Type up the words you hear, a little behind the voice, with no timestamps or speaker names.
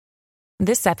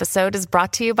This episode is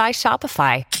brought to you by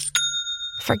Shopify.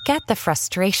 Forget the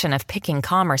frustration of picking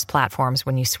commerce platforms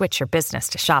when you switch your business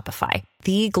to Shopify,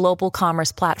 the global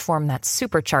commerce platform that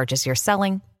supercharges your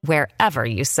selling wherever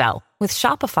you sell. With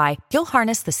Shopify, you'll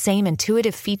harness the same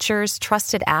intuitive features,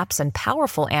 trusted apps, and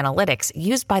powerful analytics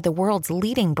used by the world's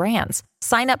leading brands.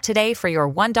 Sign up today for your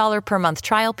 $1 per month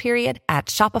trial period at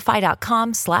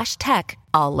shopify.com/tech,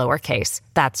 all lowercase.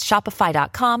 That's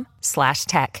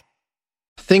shopify.com/tech.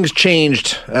 Things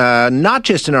changed, not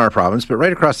just in our province, but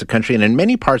right across the country and in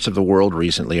many parts of the world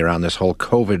recently around this whole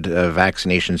COVID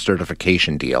vaccination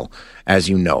certification deal. As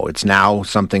you know, it's now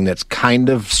something that's kind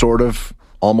of, sort of,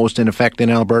 almost in effect in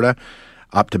Alberta.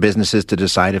 Up to businesses to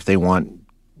decide if they want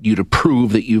you to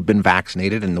prove that you've been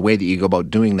vaccinated. And the way that you go about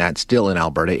doing that still in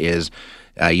Alberta is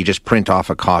you just print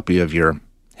off a copy of your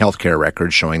healthcare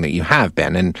record showing that you have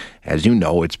been. And as you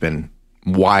know, it's been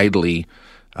widely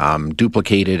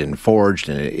duplicated and forged,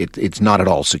 and it's not at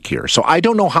all secure. So I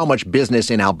don't know how much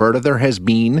business in Alberta there has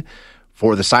been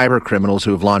for the cyber criminals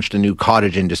who have launched a new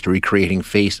cottage industry creating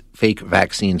fake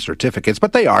vaccine certificates,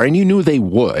 but they are, and you knew they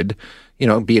would,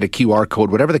 be it a QR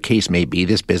code, whatever the case may be.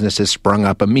 This business has sprung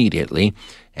up immediately,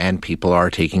 and people are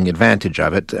taking advantage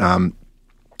of it.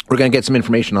 We're going to get some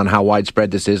information on how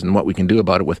widespread this is and what we can do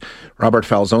about it with Robert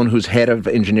Falzone, who's head of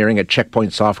engineering at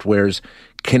Checkpoint Software's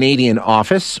Canadian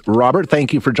office. Robert,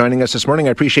 thank you for joining us this morning.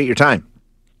 I appreciate your time.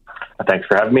 Thanks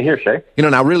for having me here, Shay.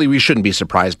 Now really we shouldn't be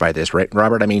surprised by this, right,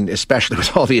 Robert? I mean, especially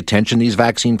with all the attention these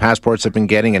vaccine passports have been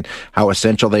getting and how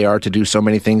essential they are to do so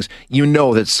many things. You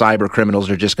know that cyber criminals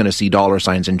are just going to see dollar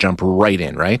signs and jump right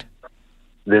in, right?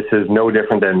 This is no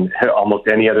different than almost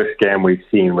any other scam we've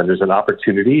seen. When there's an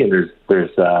opportunity and there's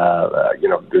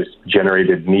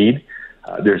generated need,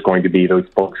 there's going to be those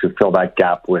folks who fill that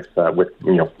gap with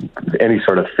any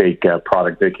sort of fake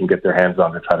product they can get their hands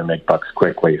on to try to make bucks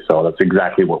quickly. So that's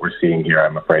exactly what we're seeing here,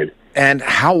 I'm afraid. And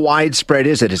how widespread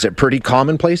is it? Is it pretty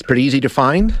commonplace, pretty easy to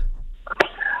find?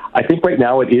 I think right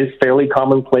now it is fairly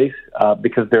commonplace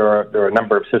because there are a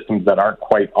number of systems that aren't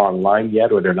quite online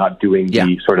yet, or they're not doing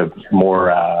the sort of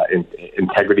more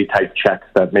integrity type checks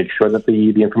that make sure that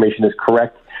the information is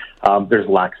correct. There's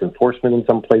lax enforcement in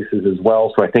some places as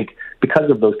well. So I think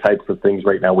because of those types of things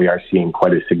right now, we are seeing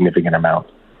quite a significant amount.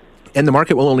 And the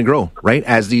market will only grow, right?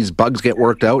 As these bugs get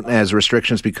worked out, as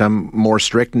restrictions become more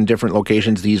strict in different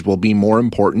locations, these will be more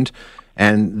important,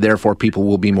 and therefore people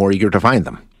will be more eager to find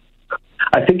them.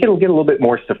 I think it'll get a little bit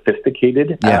more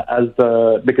sophisticated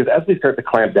because as they start to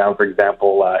clamp down, for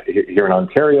example, here in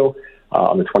Ontario,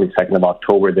 on the 22nd of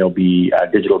October, there'll be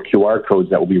digital QR codes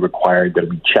that will be required that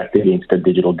will be checked against a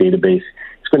digital database.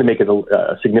 It's going to make it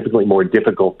significantly more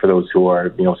difficult for those who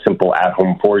are, simple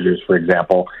at-home forgers, for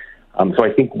example. So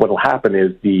I think what will happen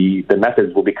is the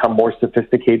methods will become more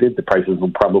sophisticated. The prices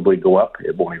will probably go up.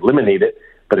 It won't eliminate it,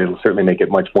 but it'll certainly make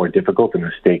it much more difficult, and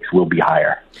the stakes will be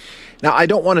higher. Now, I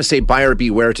don't want to say buyer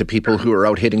beware to people who are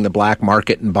out hitting the black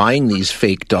market and buying these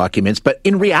fake documents, but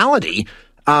in reality,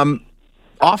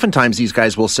 oftentimes these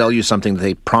guys will sell you something that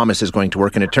they promise is going to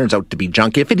work, and it turns out to be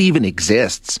junk, if it even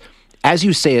exists. As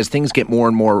you say, as things get more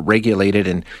and more regulated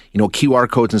and, QR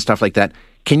codes and stuff like that,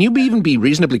 can you even be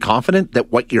reasonably confident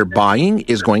that what you're buying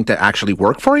is going to actually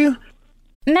work for you?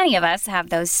 Many of us have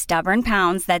those stubborn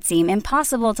pounds that seem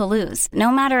impossible to lose,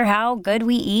 no matter how good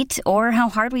we eat or how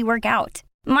hard we work out.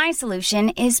 My solution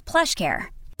is PlushCare.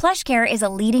 PlushCare is a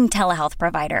leading telehealth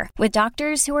provider with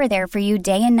doctors who are there for you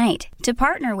day and night to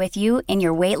partner with you in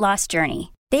your weight loss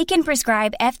journey. They can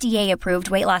prescribe FDA-approved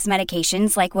weight loss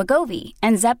medications like Wegovy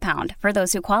and Zepbound for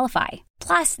those who qualify.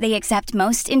 Plus, they accept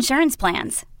most insurance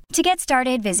plans. To get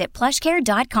started, visit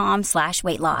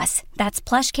plushcare.com/weightloss. That's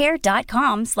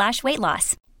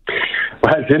plushcare.com/weightloss.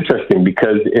 Well, that's interesting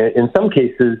because in some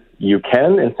cases you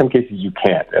can, in some cases you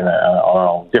can't. And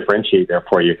I'll differentiate there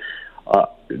for you.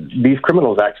 These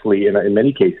criminals actually, in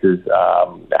many cases,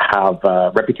 have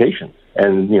reputations.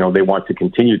 And, they want to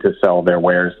continue to sell their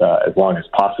wares as long as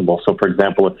possible. So, for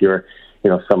example, if you're,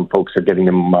 some folks are getting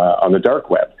them on the dark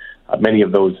web. Many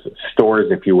of those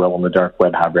stores, if you will, on the dark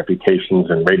web have reputations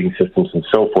and rating systems and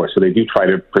so forth. So they do try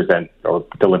to present or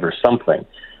deliver something.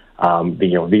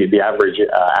 The average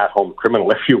at-home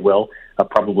criminal, if you will,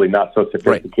 probably not so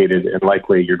sophisticated, and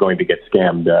likely you're going to get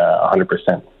scammed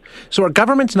 100%. So are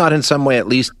governments not in some way at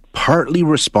least partly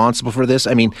responsible for this?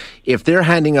 I mean, if they're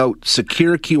handing out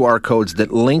secure QR codes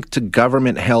that link to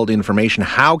government-held information,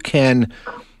 how can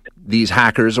these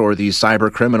hackers or these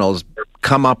cyber criminals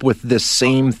come up with the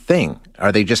same thing?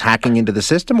 Are they just hacking into the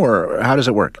system, or how does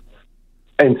it work?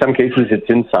 In some cases, it's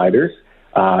insiders.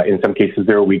 In some cases,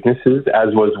 there are weaknesses,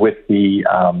 as was with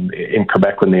in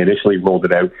Quebec when they initially rolled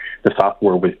it out. The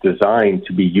software was designed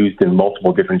to be used in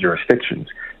multiple different jurisdictions.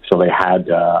 So they had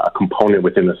a component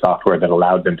within the software that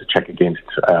allowed them to check against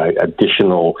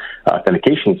additional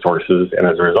authentication sources. And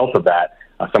as a result of that,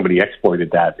 somebody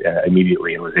exploited that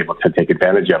immediately and was able to take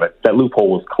advantage of it. That loophole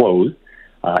was closed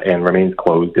and remains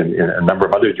closed in a number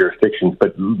of other jurisdictions.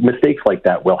 But mistakes like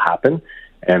that will happen.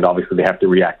 And obviously, they have to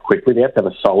react quickly. They have to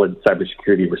have a solid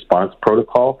cybersecurity response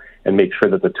protocol and make sure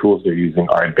that the tools they're using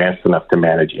are advanced enough to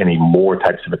manage any more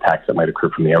types of attacks that might occur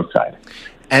from the outside.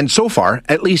 And so far,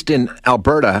 at least in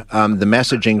Alberta, the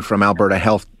messaging from Alberta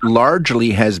Health largely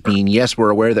has been, yes,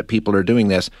 we're aware that people are doing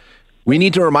this. We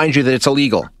need to remind you that it's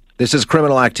illegal. This is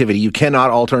criminal activity. You cannot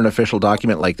alter an official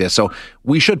document like this. So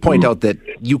we should point out that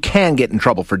you can get in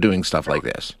trouble for doing stuff like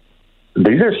this.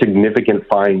 These are significant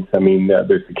fines. I mean,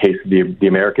 there's the case of the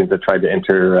Americans that tried to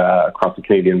enter across the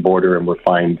Canadian border and were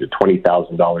fined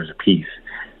 $20,000 apiece.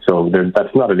 So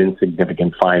that's not an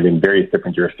insignificant fine, and various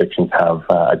different jurisdictions have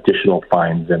additional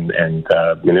fines and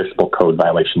municipal code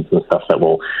violations and stuff that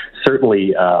will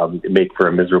certainly make for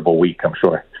a miserable week, I'm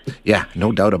sure. Yeah,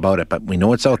 no doubt about it, but we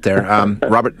know it's out there.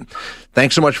 Robert,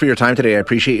 thanks so much for your time today. I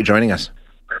appreciate you joining us.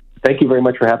 Thank you very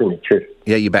much for having me. Cheers.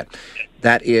 Yeah, you bet.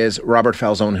 That is Robert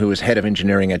Falzone, who is head of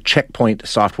engineering at Checkpoint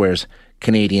Software's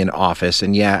Canadian office.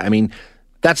 And yeah, I mean,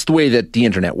 that's the way that the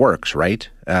internet works, right?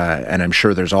 And I'm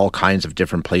sure there's all kinds of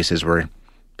different places where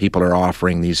people are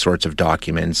offering these sorts of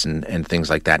documents and things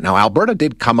like that. Now, Alberta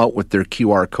did come out with their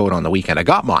QR code on the weekend. I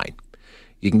got mine.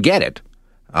 You can get it.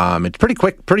 It's pretty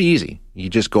quick, pretty easy.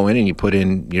 You just go in and you put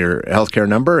in your healthcare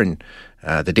number and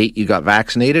the date you got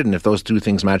vaccinated, and if those two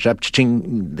things match up,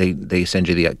 cha-ching, they send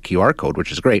you the QR code,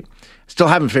 which is great. Still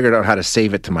haven't figured out how to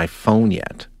save it to my phone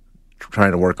yet.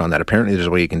 Trying to work on that. Apparently there's a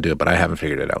way you can do it, but I haven't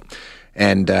figured it out.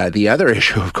 And the other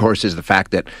issue, of course, is the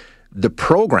fact that the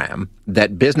program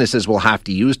that businesses will have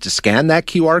to use to scan that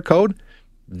QR code,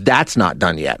 that's not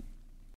done yet.